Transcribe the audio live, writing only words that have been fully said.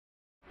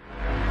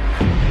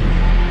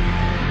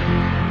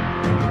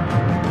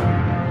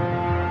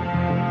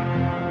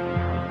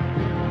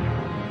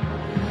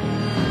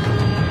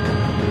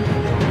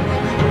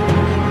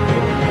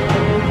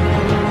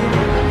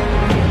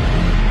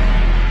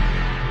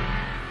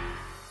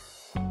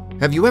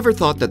Have you ever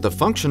thought that the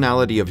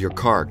functionality of your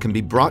car can be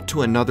brought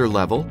to another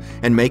level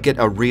and make it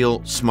a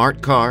real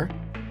smart car?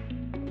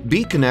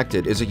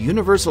 BeConnected is a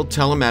universal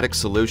telematics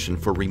solution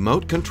for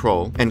remote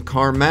control and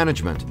car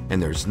management,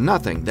 and there's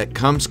nothing that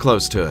comes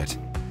close to it.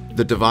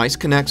 The device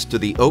connects to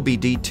the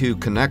OBD2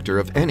 connector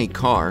of any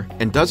car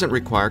and doesn't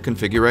require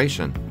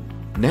configuration.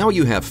 Now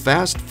you have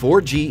fast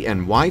 4G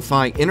and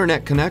Wi-Fi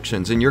internet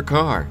connections in your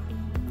car.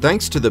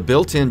 Thanks to the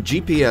built-in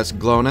GPS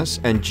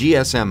GLONASS and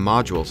GSM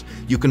modules,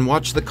 you can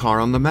watch the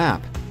car on the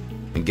map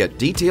and get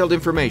detailed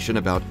information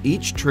about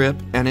each trip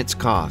and its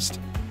cost.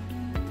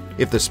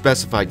 If the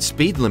specified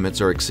speed limits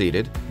are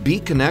exceeded,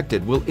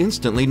 BeConnected will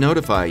instantly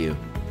notify you.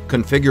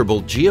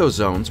 Configurable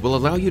geozones will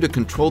allow you to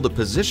control the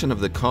position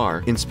of the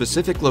car in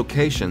specific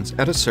locations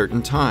at a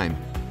certain time.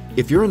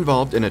 If you're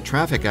involved in a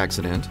traffic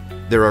accident,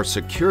 there are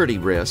security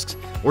risks,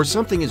 or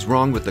something is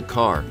wrong with the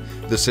car,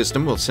 the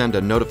system will send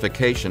a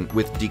notification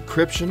with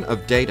decryption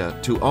of data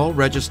to all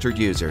registered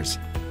users.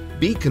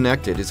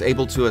 BeConnected is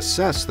able to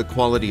assess the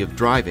quality of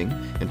driving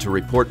and to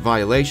report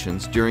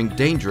violations during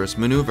dangerous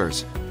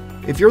maneuvers.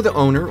 If you're the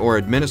owner or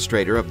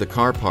administrator of the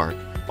car park,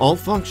 all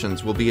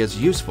functions will be as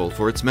useful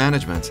for its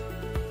management.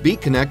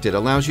 BeConnected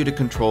allows you to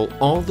control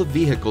all the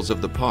vehicles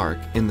of the park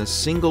in the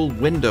single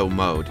window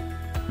mode.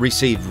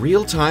 Receive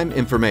real-time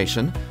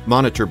information,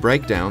 monitor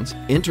breakdowns,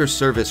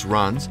 inter-service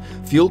runs,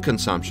 fuel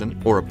consumption,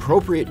 or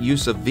appropriate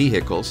use of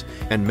vehicles,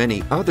 and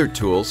many other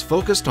tools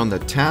focused on the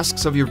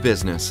tasks of your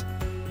business.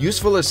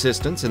 Useful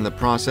assistance in the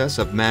process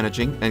of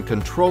managing and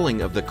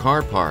controlling of the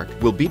car park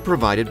will be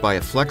provided by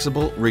a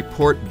flexible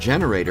report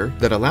generator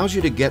that allows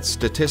you to get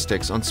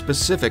statistics on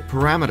specific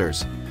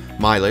parameters: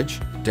 mileage,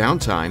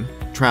 downtime,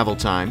 travel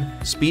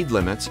time, speed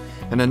limits,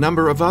 and a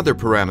number of other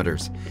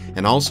parameters,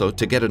 and also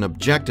to get an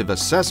objective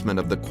assessment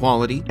of the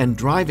quality and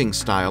driving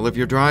style of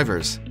your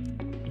drivers.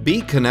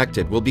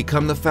 BeConnected will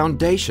become the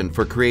foundation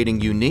for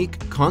creating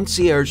unique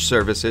concierge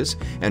services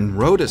and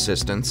road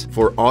assistance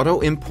for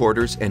auto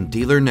importers and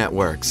dealer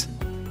networks.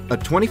 A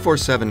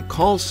 24/7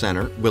 call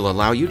center will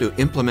allow you to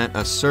implement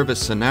a service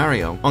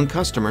scenario on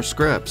customer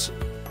scripts.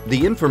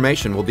 The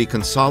information will be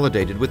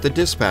consolidated with the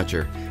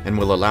dispatcher and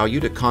will allow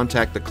you to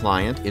contact the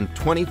client in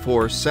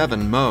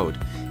 24/7 mode,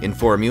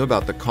 inform you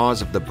about the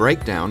cause of the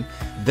breakdown,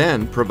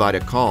 then provide a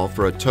call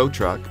for a tow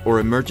truck or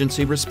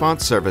emergency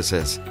response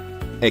services.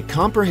 A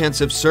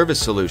comprehensive service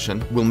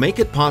solution will make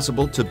it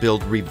possible to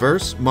build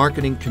reverse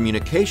marketing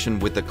communication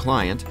with the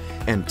client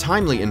and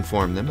timely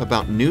inform them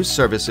about new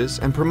services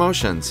and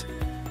promotions.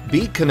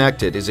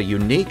 BeConnected is a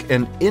unique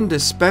and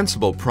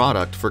indispensable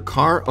product for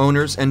car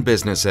owners and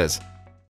businesses.